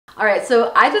All right,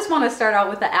 so I just want to start out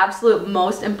with the absolute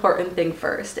most important thing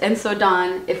first. And so,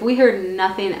 Dawn, if we heard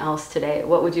nothing else today,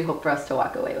 what would you hope for us to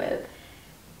walk away with?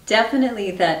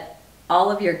 Definitely that all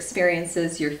of your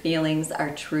experiences, your feelings are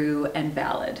true and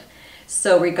valid.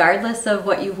 So regardless of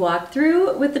what you've walked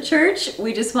through with the church,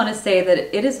 we just want to say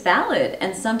that it is valid.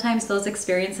 And sometimes those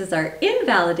experiences are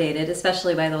invalidated,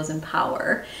 especially by those in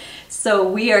power. So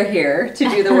we are here to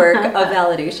do the work of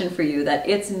validation for you, that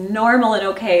it's normal and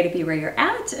okay to be where you're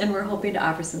at, and we're hoping to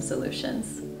offer some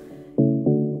solutions.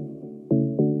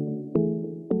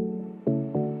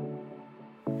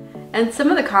 And some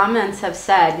of the comments have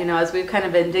said, as we've kind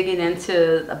of been digging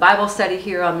into a Bible study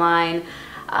here online,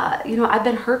 I've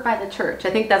been hurt by the church.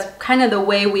 I think that's kind of the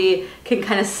way we can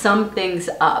kind of sum things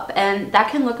up. And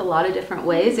that can look a lot of different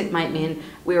ways. It might mean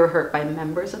we were hurt by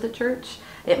members of the church.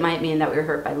 It might mean that we were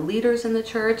hurt by leaders in the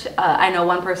church. I know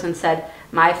one person said,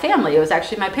 my family, it was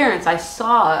actually my parents. I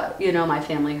saw, my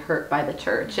family hurt by the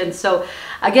church. And so,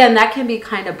 again, that can be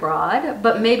kind of broad,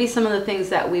 but maybe some of the things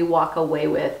that we walk away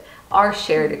with are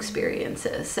shared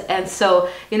experiences. And so,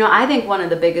 I think one of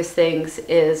the biggest things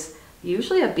is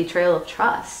usually a betrayal of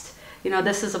trust.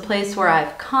 This is a place where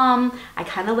I've come, I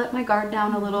kind of let my guard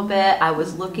down a little bit. I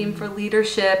was looking for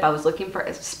leadership. I was looking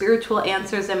for spiritual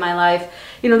answers in my life.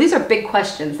 These are big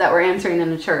questions that we're answering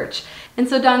in the church. And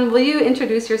so, Dawn, will you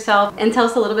introduce yourself and tell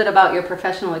us a little bit about your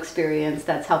professional experience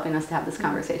that's helping us to have this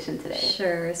conversation today?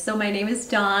 Sure. So my name is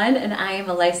Dawn, and I am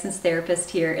a licensed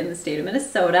therapist here in the state of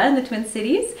Minnesota in the Twin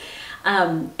Cities.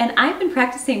 And I've been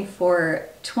practicing for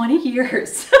 20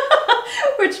 years,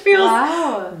 which feels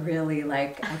really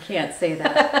like, I can't say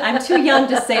that. I'm too young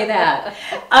to say that.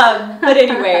 But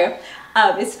anyway,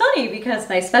 it's funny because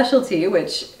my specialty,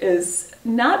 which is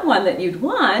not one that you'd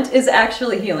want, is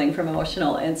actually healing from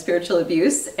emotional and spiritual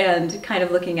abuse, and kind of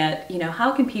looking at,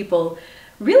 how can people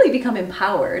really become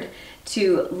empowered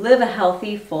to live a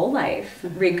healthy, full life,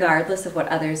 regardless of what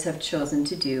others have chosen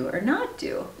to do or not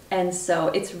do. And so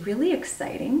it's really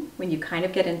exciting when you kind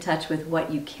of get in touch with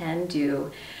what you can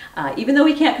do, even though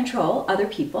we can't control other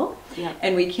people,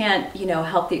 and we can't,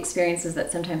 help the experiences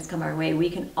that sometimes come our way,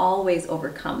 we can always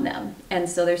overcome them. And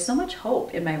so there's so much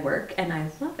hope in my work, and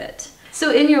I love it.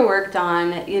 So in your work,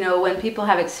 Dawn, when people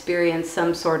have experienced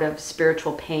some sort of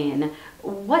spiritual pain,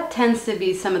 what tends to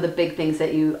be some of the big things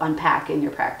that you unpack in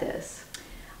your practice?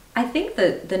 I think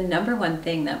the number one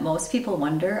thing that most people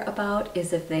wonder about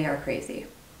is if they are crazy.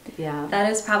 Yeah.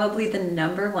 That is probably the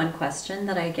number one question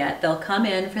that I get. They'll come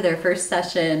in for their first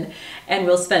session and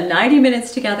we'll spend 90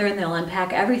 minutes together and they'll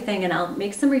unpack everything, and I'll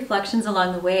make some reflections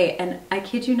along the way. And I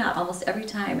kid you not, almost every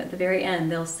time at the very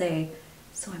end, they'll say,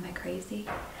 so am I crazy?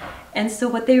 And so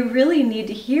what they really need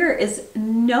to hear is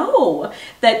know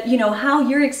that, how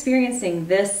you're experiencing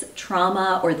this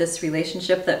trauma or this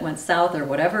relationship that went south or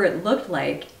whatever it looked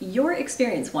like, your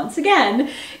experience, once again,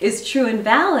 is true and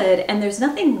valid. And there's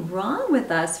nothing wrong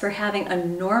with us for having a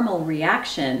normal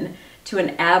reaction to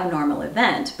an abnormal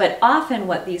event. But often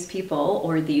what these people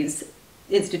or these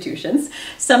institutions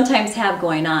sometimes have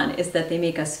going on is that they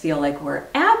make us feel like we're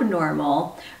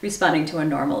abnormal responding to a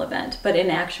normal event, but in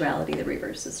actuality the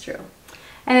reverse is true.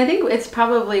 And I think it's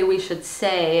probably, we should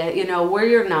say,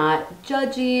 we're not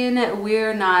judging,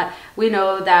 we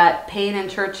know that pain in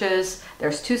churches,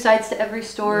 there's two sides to every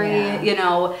story,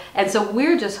 and so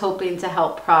we're just hoping to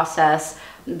help process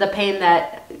the pain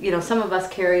that, some of us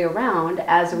carry around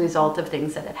as a result of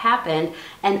things that have happened.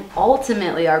 And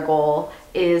ultimately our goal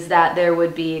is that there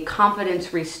would be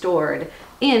confidence restored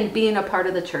in being a part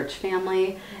of the church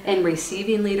family and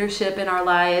receiving leadership in our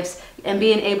lives and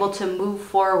being able to move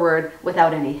forward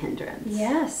without any hindrance.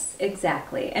 Yes,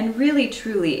 exactly. And really,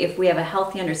 truly, if we have a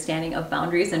healthy understanding of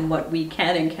boundaries and what we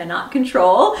can and cannot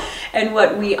control and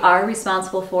what we are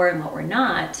responsible for and what we're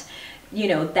not,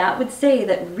 that would say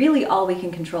that really all we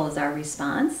can control is our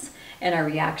response and our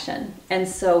reaction. And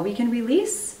so we can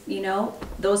release,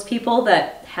 those people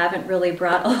that haven't really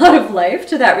brought a lot of life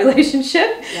to that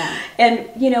relationship. Yeah. And,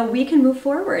 we can move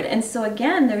forward. And so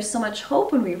again, there's so much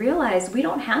hope when we realize we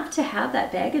don't have to have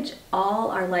that baggage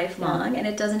all our life long, and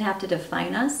it doesn't have to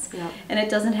define us. Yeah. And it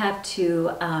doesn't have to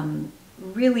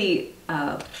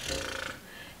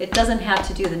it doesn't have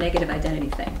to do the negative identity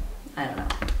thing. I don't know.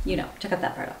 Check out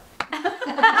that part out.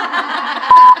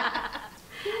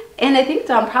 And I think,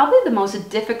 Dawn, probably the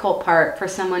most difficult part for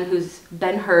someone who's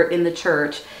been hurt in the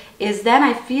church is then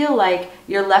I feel like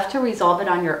you're left to resolve it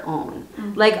on your own.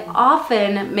 Like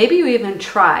often, maybe you even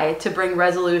try to bring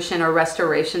resolution or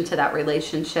restoration to that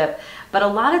relationship, but a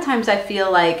lot of times I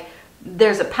feel like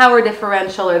there's a power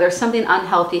differential or there's something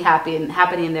unhealthy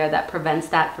happening there that prevents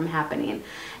that from happening.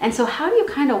 And so how do you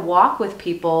kind of walk with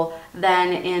people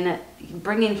then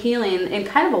bringing healing in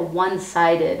kind of a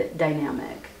one-sided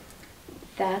dynamic?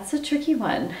 That's a tricky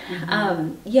one.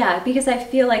 Yeah, because I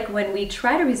feel like when we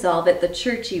try to resolve it the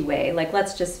churchy way, like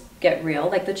let's just get real,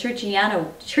 like the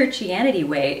churchianity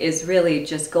way is really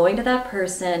just going to that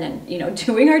person and, you know,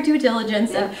 doing our due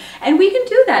diligence, and we can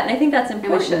do that, and I think that's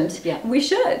important. We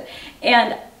should.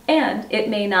 And it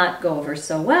may not go over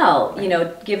so well, you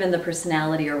know, given the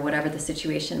personality or whatever the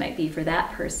situation might be for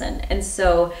that person. And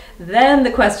so then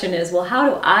the question is, well, how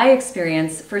do I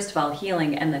experience, first of all,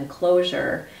 healing and then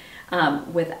closure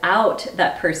without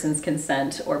that person's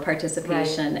consent or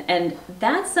participation? And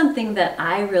that's something that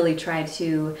I really try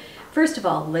to, first of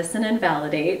all, listen and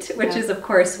validate, which is, of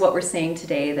course, what we're saying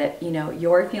today, that, you know,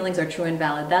 your feelings are true and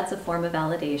valid. That's a form of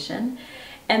validation.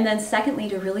 And then secondly,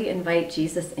 to really invite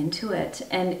Jesus into it.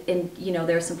 And you know,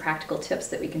 there are some practical tips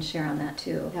that we can share on that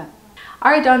too.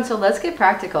 All right, Dawn, so let's get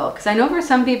practical. Because I know for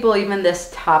some people, even this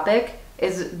topic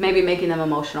is maybe making them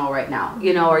emotional right now.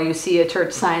 You know, or you see a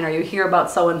church sign, or you hear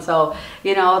about so-and-so.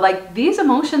 You know, like these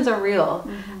emotions are real.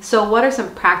 So what are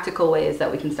some practical ways that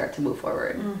we can start to move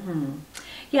forward?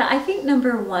 Yeah, I think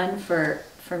number one for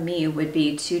me would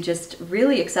be to just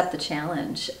really accept the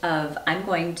challenge of, I'm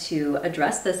going to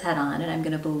address this head on, and I'm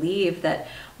going to believe that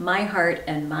my heart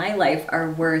and my life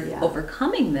are worth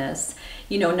overcoming this.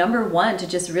 You know, number one, to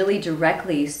just really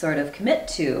directly sort of commit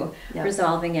to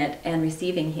resolving it and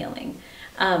receiving healing.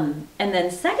 And then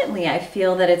secondly, I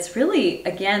feel that it's really,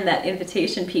 again, that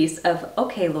invitation piece of,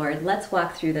 okay, Lord, let's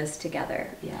walk through this together.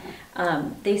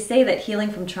 They say that healing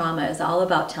from trauma is all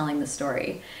about telling the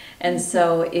story. And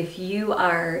so if you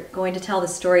are going to tell the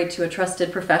story to a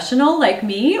trusted professional like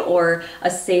me, or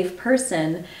a safe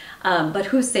person, but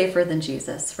who's safer than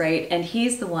Jesus, right? And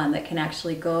he's the one that can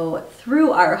actually go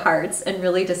through our hearts and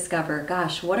really discover,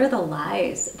 gosh, what are the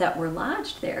lies that were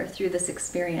lodged there through this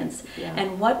experience?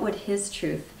 And what would his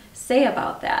truth say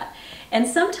about that? And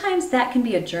sometimes that can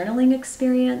be a journaling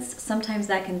experience. Sometimes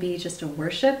that can be just a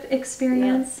worship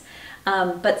experience.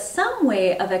 But some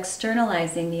way of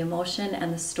externalizing the emotion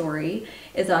and the story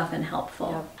is often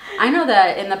helpful. I know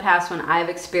that in the past when I've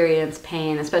experienced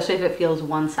pain, especially if it feels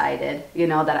one-sided, you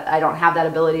know, that I don't have that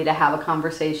ability to have a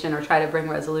conversation or try to bring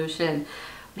resolution,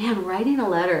 man, writing a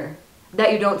letter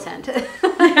that you don't send.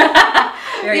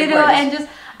 Very you know, and just,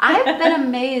 I've been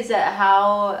amazed at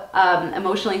how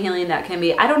emotionally healing that can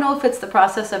be. I don't know if it's the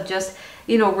process of just,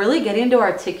 you know, really getting to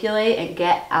articulate and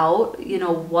get out, you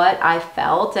know, what I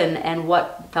felt and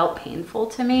what felt painful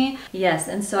to me. Yes,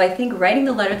 and so I think writing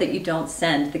the letter that you don't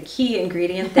send, the key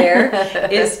ingredient there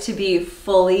is to be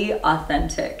fully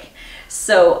authentic.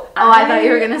 So I thought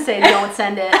you were going to say don't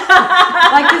send it.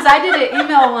 Like, because I did an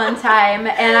email one time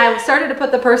and I started to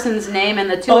put the person's name in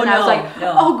the I was like,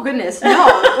 oh goodness, no.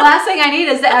 Last thing I need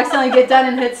is to accidentally get done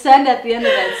and hit send at the end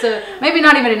of it. So maybe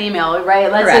not even an email, right?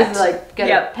 Let's just like get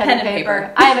a pen and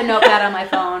paper. I have a notepad on my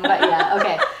phone, but yeah,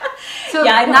 okay. So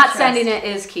not sending it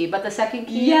is key, but the second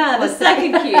key? Yeah, the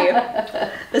second key.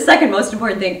 The second most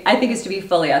important thing, I think, is to be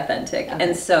fully authentic.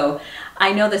 And so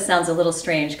I know this sounds a little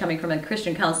strange coming from a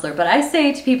Christian counselor, but I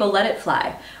say to people, let it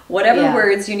fly. Whatever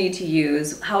words you need to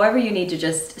use, however you need to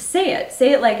just say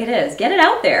it like it is. Get it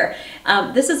out there.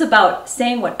 This is about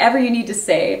saying whatever you need to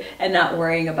say and not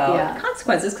worrying about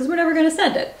consequences, because we're never going to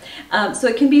send it. So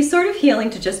it can be sort of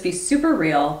healing to just be super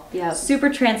real, super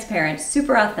transparent,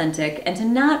 super authentic, and to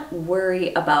not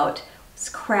worry about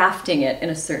crafting it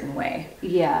in a certain way.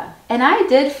 Yeah. And I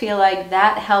did feel like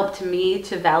that helped me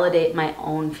to validate my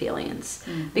own feelings.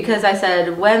 Because I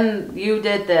said, when you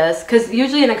did this, because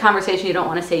usually in a conversation you don't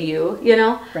want to say you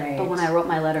know? Right. But when I wrote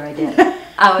my letter, I did.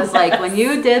 I was like, when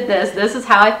you did this, this is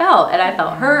how I felt. And I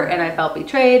felt hurt and I felt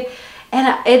betrayed. And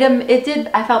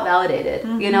I felt validated.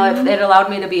 You know, it allowed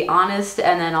me to be honest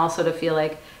and then also to feel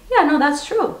like, yeah, no, that's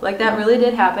true. Like that really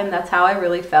did happen. That's how I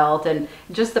really felt. And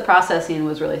just the processing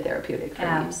was really therapeutic for me.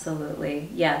 Absolutely.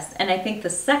 Yes. And I think the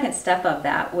second step of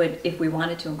that would, if we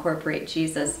wanted to incorporate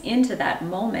Jesus into that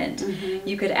moment,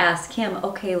 you could ask him,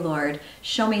 okay, Lord,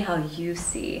 show me how you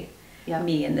see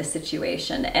me in this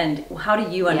situation, and how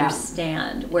do you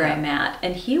understand where I'm at?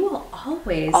 And he will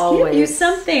always give you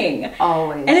something.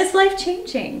 Always. And it's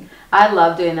life-changing. I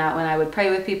love doing that when I would pray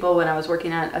with people when I was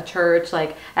working at a church.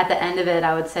 Like at the end of it,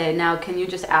 I would say, now can you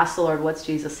just ask the Lord, what's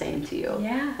Jesus saying to you?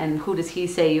 Yeah. And who does he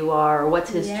say you are? Or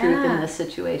what's his truth in this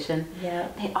situation? Yeah.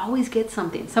 They always get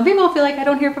something. Some people feel like I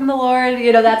don't hear from the Lord.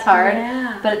 You know, that's hard.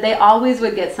 Yeah. But they always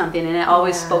would get something, and it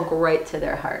always spoke right to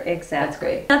their heart. Exactly. That's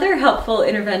great. Another helpful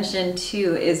intervention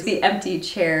too is the empty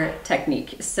chair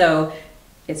technique. So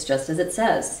it's just as it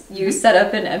says. You set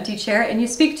up an empty chair and you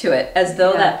speak to it as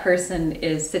though that person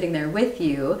is sitting there with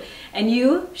you, and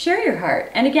you share your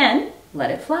heart. And again,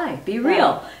 let it fly. Be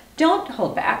real. Don't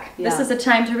hold back. Yeah. This is a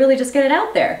time to really just get it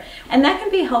out there. And that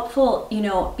can be helpful, you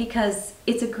know, because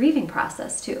it's a grieving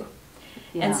process too.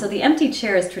 Yeah. And so the empty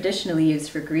chair is traditionally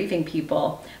used for grieving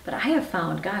people, but I have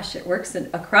found, gosh, it works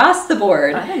across the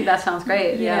board. I think that sounds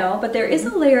great. You know, but there is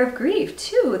a layer of grief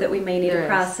too that we may need to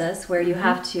process, where you Mm-hmm.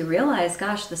 have to realize,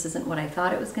 gosh, this isn't what I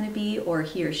thought it was going to be, or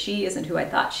he or she isn't who I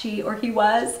thought she or he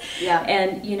was. Yeah.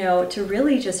 And, you know, to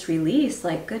really just release,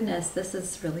 like, goodness, this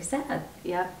is really sad.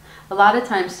 Yeah. A lot of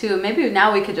times too, maybe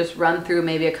now we could just run through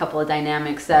maybe a couple of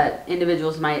dynamics that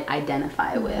individuals might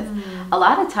identify with. A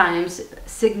lot of times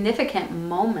significant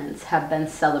moments have been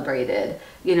celebrated,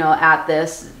 you know, at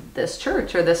this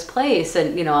church or this place,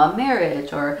 and, you know, a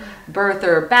marriage or birth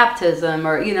or baptism,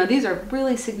 or, you know, these are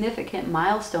really significant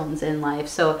milestones in life.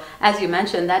 So as you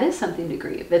mentioned, that is something to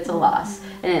grieve. It's a loss.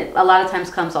 And it a lot of times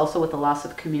comes also with the loss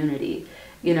of community,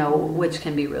 you know, which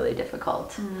can be really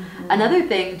difficult. Another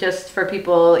thing, just for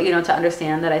people, you know, to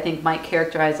understand that I think might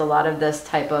characterize a lot of this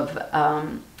type of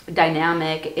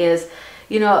dynamic is,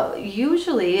 you know,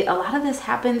 usually a lot of this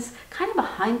happens kind of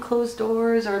behind closed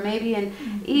doors, or maybe in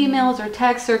emails or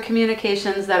texts or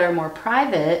communications that are more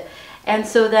private. And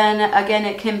so then again,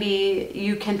 it can be,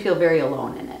 you can feel very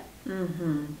alone in it.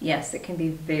 Yes, it can be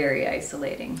very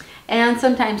isolating. And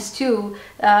sometimes too,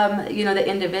 you know, the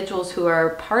individuals who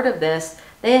are part of this,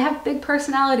 they have big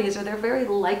personalities, or they're very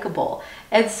likable.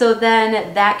 And so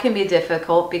then that can be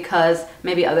difficult because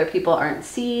maybe other people aren't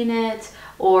seeing it,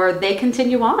 or they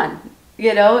continue on.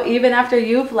 You know, even after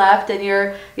you've left and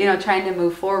you're, you know, trying to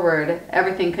move forward,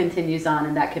 everything continues on,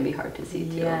 and that can be hard to see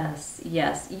too. Yes,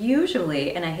 yes.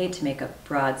 Usually, and I hate to make a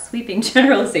broad sweeping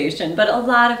generalization, but a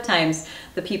lot of times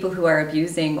the people who are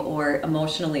abusing or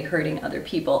emotionally hurting other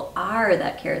people are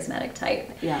that charismatic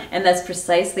type. Yeah. And that's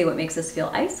precisely what makes us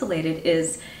feel isolated,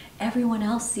 is everyone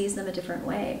else sees them a different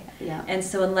way. Yeah. And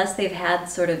so unless they've had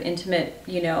sort of intimate,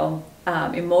 you know,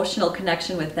 emotional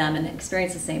connection with them and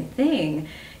experienced the same thing,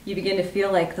 you begin to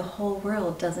feel like the whole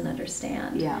world doesn't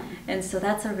understand. Yeah. And so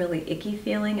that's a really icky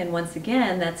feeling. And once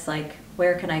again, that's like,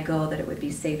 where can I go that it would be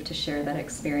safe to share that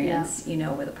experience, you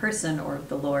know, with a person or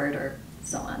the Lord or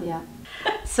so on. Yeah.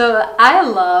 So I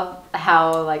love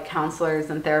how, like, counselors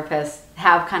and therapists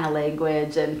have kind of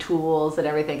language and tools and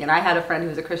everything. And I had a friend who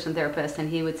was a Christian therapist,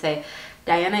 and he would say,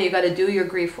 Diana, you got to do your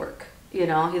grief work. You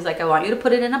know, he's like, I want you to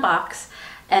put it in a box.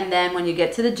 And then when you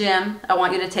get to the gym, I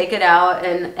want you to take it out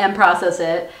and process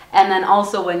it. And then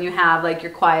also when you have, like,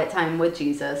 your quiet time with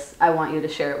Jesus, I want you to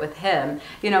share it with him.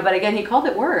 You know, but again, he called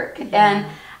it work. Yeah. And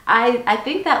I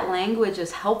think that language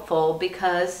is helpful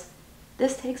because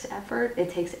this takes effort,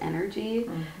 it takes energy,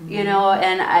 you know,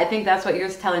 and I think that's what you're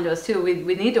telling to us too. We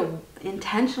need to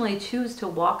intentionally choose to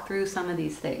walk through some of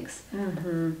these things.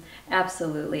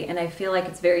 Absolutely. And I feel like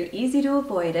it's very easy to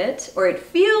avoid it, or it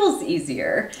feels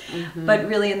easier, but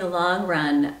really in the long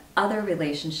run, other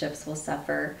relationships will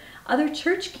suffer. Other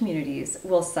church communities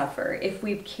will suffer if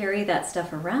we carry that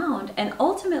stuff around, and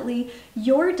ultimately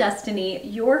your destiny,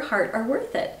 your heart are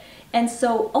worth it. And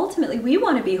so ultimately we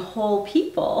want to be whole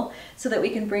people so that we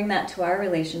can bring that to our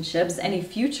relationships, any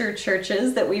future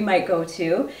churches that we might go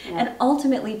to, and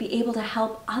ultimately be able to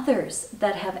help others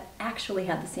that have actually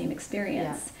had the same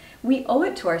experience. We owe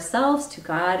it to ourselves, to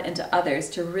God, and to others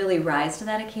to really rise to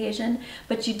that occasion,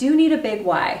 but you do need a big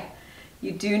why.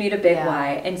 You do need a big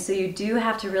why. And so you do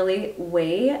have to really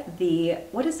weigh the,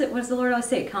 what does the Lord always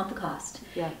say? Count the cost.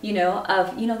 You know,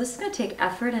 of, you know, this is going to take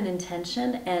effort and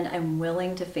intention, and I'm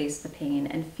willing to face the pain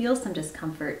and feel some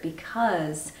discomfort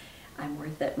because I'm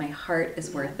worth it. My heart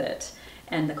is worth it.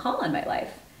 And the call on my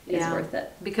life is worth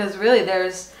it. Because really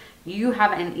you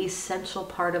have an essential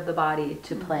part of the body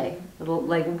to play.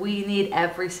 Like, we need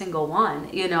every single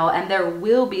one, you know, and there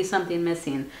will be something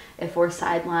missing if we're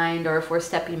sidelined or if we're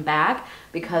stepping back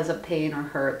because of pain or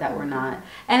hurt that we're not.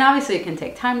 And obviously it can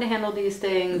take time to handle these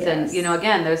things. And, you know,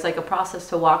 again, there's like a process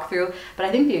to walk through. But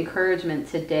I think the encouragement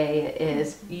today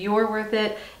is you're worth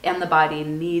it, and the body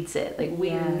needs it. Like, we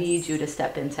need you to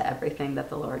step into everything that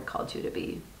the Lord called you to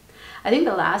be. I think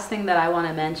the last thing that I want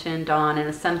to mention, Dawn, and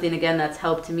it's something, again, that's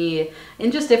helped me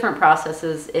in just different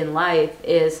processes in life,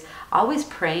 is always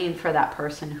praying for that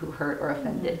person who hurt or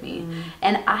offended me.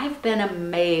 And I've been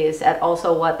amazed at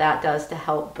also what that does to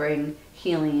help bring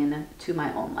healing to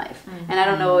my own life. And I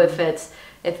don't know if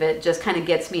it just kind of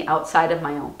gets me outside of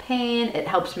my own pain. It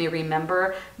helps me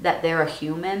remember that they're a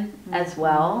human as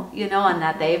well, you know, and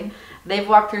that they've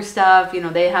walked through stuff, you know,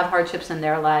 they have hardships in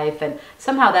their life, and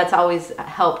somehow that's always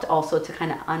helped also to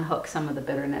kind of unhook some of the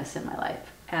bitterness in my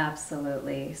life.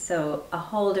 Absolutely. So a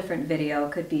whole different video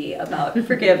could be about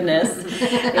forgiveness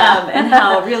and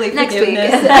how really Next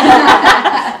forgiveness,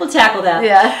 week. we'll tackle that.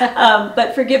 Yeah.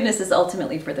 But forgiveness is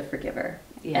ultimately for the forgiver.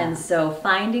 Yeah. And so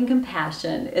finding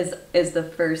compassion is the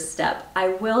first step. I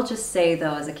will just say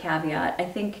though, as a caveat, I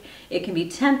think it can be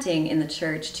tempting in the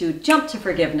church to jump to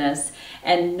forgiveness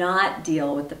and not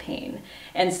deal with the pain.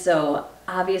 And so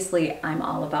obviously I'm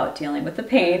all about dealing with the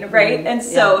pain, right? And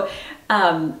so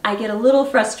I get a little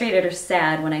frustrated or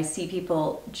sad when I see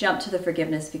people jump to the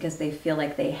forgiveness because they feel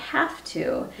like they have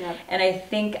to. Yep. And I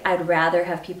think I'd rather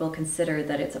have people consider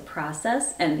that it's a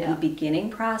process, and the beginning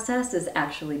process is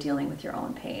actually dealing with your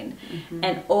own pain.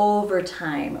 And over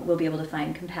time, we'll be able to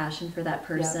find compassion for that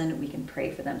person. We can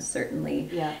pray for them, certainly.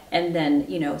 And then,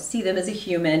 you know, see them as a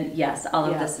human. Yes, all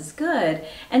of this is good.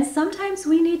 And sometimes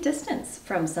we need distance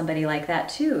from somebody like that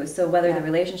too. So whether the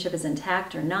relationship is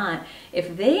intact or not,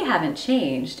 if they haven't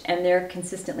changed and they're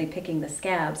consistently picking the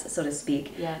scabs, so to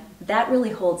speak, that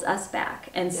really holds us back.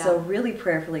 And so really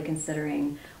prayerfully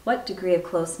considering what degree of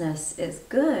closeness is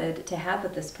good to have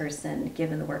with this person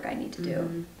given the work I need to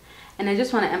do. And I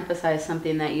just want to emphasize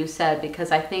something that you said,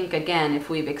 because I think, again, if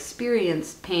we've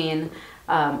experienced pain,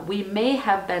 we may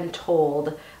have been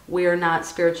told we're not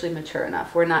spiritually mature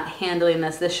enough. We're not handling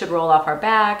this. This should roll off our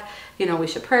back. You know, we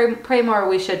should pray more.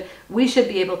 We should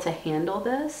be able to handle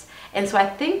this. And so I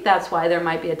think that's why there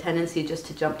might be a tendency just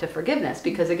to jump to forgiveness,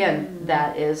 because again,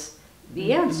 that is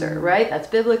the answer, right? That's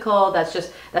biblical. That's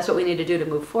what we need to do to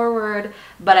move forward.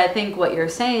 But I think what you're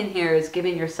saying here is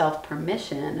giving yourself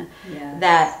permission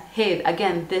that, hey,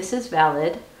 again, this is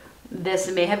valid.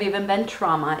 This may have even been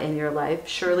trauma in your life.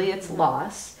 Surely it's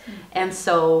loss. And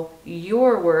so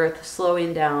you're worth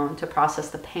slowing down to process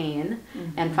the pain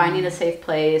and finding a safe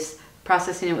place,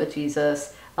 processing it with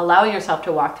Jesus, allowing yourself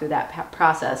to walk through that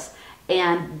process.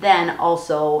 And then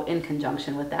also in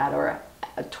conjunction with that, or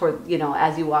toward, you know,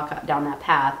 as you walk down that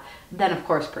path, then of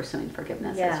course pursuing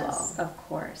forgiveness as well. Yes, of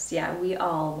course. Yeah, we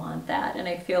all want that. And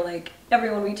I feel like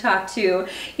everyone we talk to,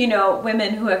 you know,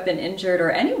 women who have been injured,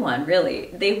 or anyone really,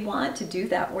 they want to do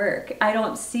that work. I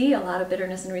don't see a lot of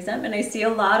bitterness and resentment. I see a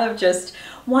lot of just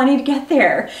wanting to get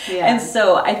there. And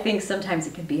so I think sometimes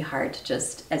it can be hard to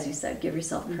just, as you said, give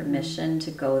yourself permission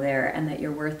to go there, and that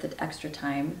you're worth the extra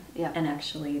time and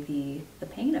actually the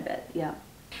pain of it.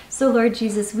 So Lord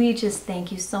Jesus, we just thank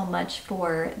you so much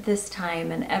for this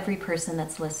time and every person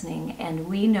that's listening. And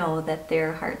we know that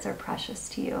their hearts are precious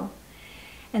to you.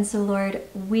 And so Lord,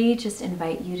 we just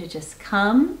invite you to just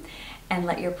come and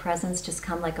let your presence just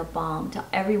come like a balm to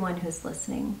everyone who's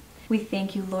listening. We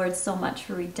thank you, Lord, so much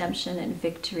for redemption and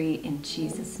victory in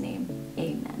Jesus' name.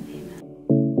 Amen.